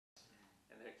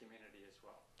community as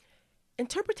well.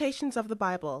 Interpretations of the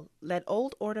Bible led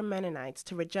Old Order Mennonites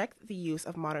to reject the use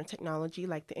of modern technology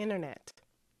like the Internet.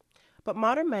 But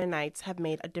modern Mennonites have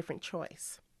made a different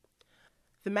choice.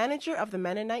 The manager of the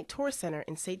Mennonite Tour Center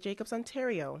in St. Jacobs,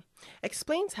 Ontario,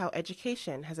 explains how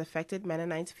education has affected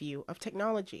Mennonites' view of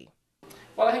technology.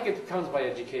 Well, I think it comes by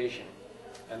education,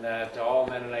 and that all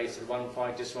Mennonites at one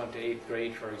point just went to 8th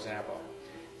grade, for example.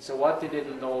 So what they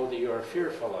didn't know that you are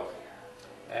fearful of.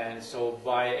 And so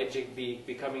by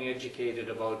becoming educated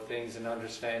about things and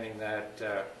understanding that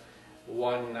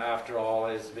one, after all,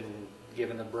 has been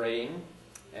given a brain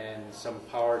and some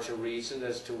power to reason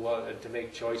as to what to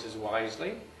make choices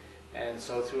wisely. And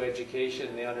so through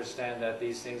education they understand that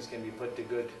these things can be put to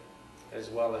good as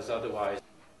well as otherwise.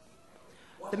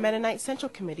 The Mennonite Central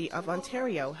Committee of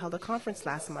Ontario held a conference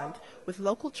last month with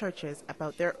local churches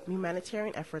about their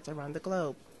humanitarian efforts around the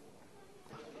globe.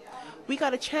 We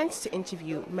got a chance to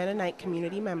interview Mennonite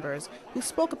community members who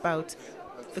spoke about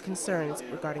the concerns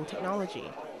regarding technology.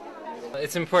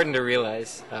 It's important to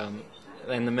realize,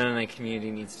 and the Mennonite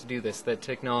community needs to do this, that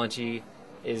technology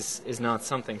is not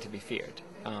something to be feared.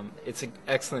 It's an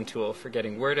excellent tool for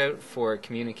getting word out, for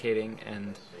communicating,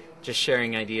 and just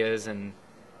sharing ideas and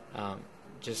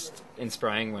just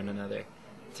inspiring one another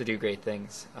to do great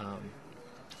things.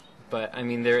 But I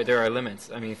mean, there are limits.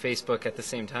 I mean, Facebook at the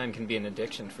same time can be an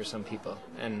addiction for some people,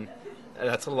 and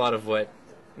that's a lot of what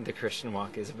the Christian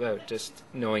walk is about, just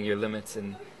knowing your limits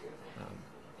and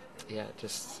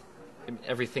just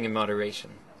everything in moderation.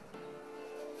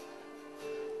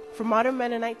 For modern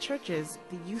Mennonite churches,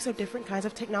 the use of different kinds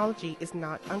of technology is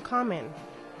not uncommon,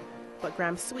 but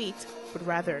Graham Sweet would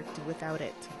rather do without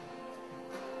it.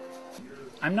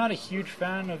 I'm not a huge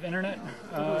fan of internet.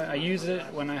 I use it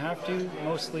when I have to,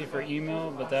 mostly for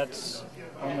email, but that's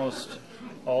almost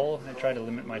all. I try to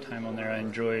limit my time on there. I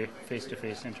enjoy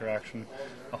face-to-face interaction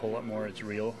a whole lot more. It's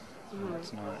real.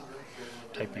 It's not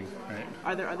typing, right?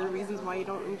 Are there other reasons why you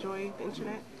don't enjoy the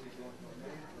internet?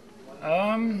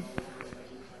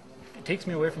 It takes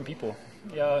me away from people.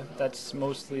 Yeah, that's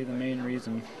mostly the main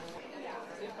reason.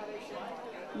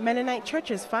 Mennonite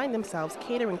churches find themselves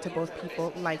catering to both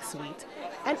people like Sweet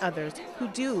and others who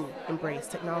do embrace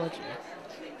technology.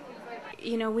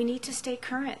 You know, we need to stay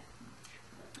current.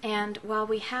 And while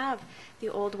we have the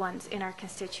old ones in our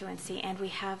constituency and we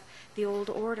have the old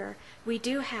order, we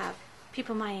do have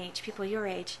people my age, people your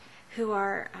age, who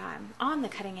are on the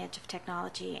cutting edge of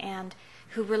technology and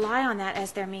who rely on that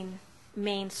as their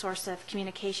main source of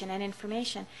communication and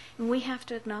information. And we have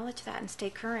to acknowledge that and stay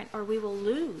current, or we will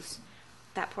lose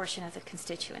that portion of the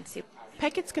constituency.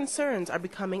 Peckett's concerns are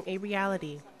becoming a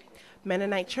reality.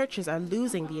 Mennonite churches are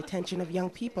losing the attention of young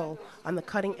people on the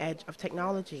cutting edge of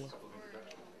technology.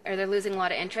 Or they're losing a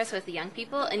lot of interest with the young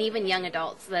people and even young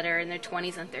adults that are in their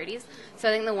 20s and 30s. So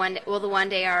I think the one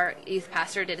day our youth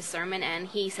pastor did a sermon and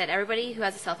he said everybody who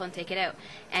has a cell phone, take it out.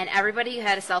 And everybody who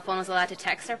had a cell phone was allowed to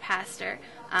text our pastor,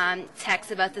 text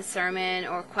about the sermon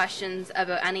or questions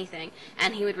about anything,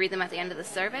 and he would read them at the end of the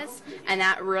service, and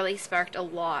that really sparked a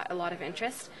lot of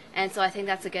interest. And so I think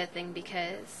that's a good thing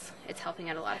because it's helping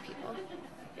out a lot of people.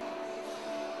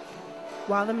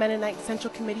 While the Mennonite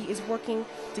Central Committee is working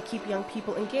to keep young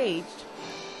people engaged,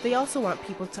 they also want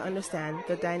people to understand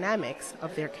the dynamics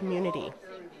of their community.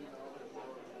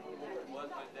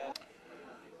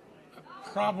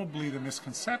 Probably the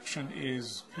misconception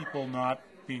is people not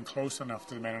being close enough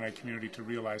to the Mennonite community to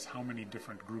realize how many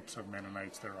different groups of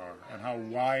Mennonites there are and how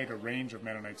wide a range of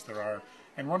Mennonites there are.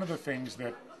 And one of the things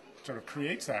that sort of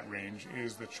creates that range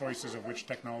is the choices of which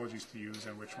technologies to use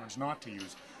and which ones not to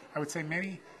use. I would say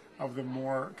many of the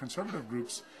more conservative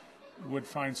groups would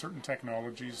find certain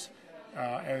technologies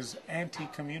as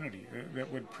anti-community,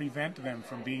 that would prevent them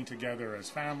from being together as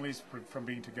families, from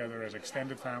being together as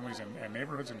extended families and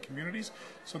neighborhoods and communities,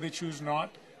 so they choose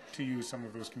not to use some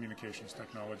of those communications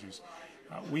technologies.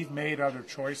 We've made other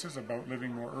choices about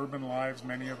living more urban lives,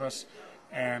 many of us,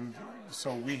 and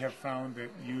so we have found that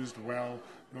used well,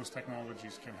 those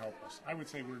technologies can help us. I would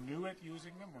say we're new at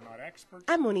using them, we're not experts.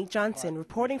 I'm Monique Johnson,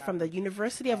 reporting from the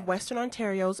University of Western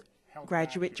Ontario's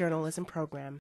Graduate Journalism Program.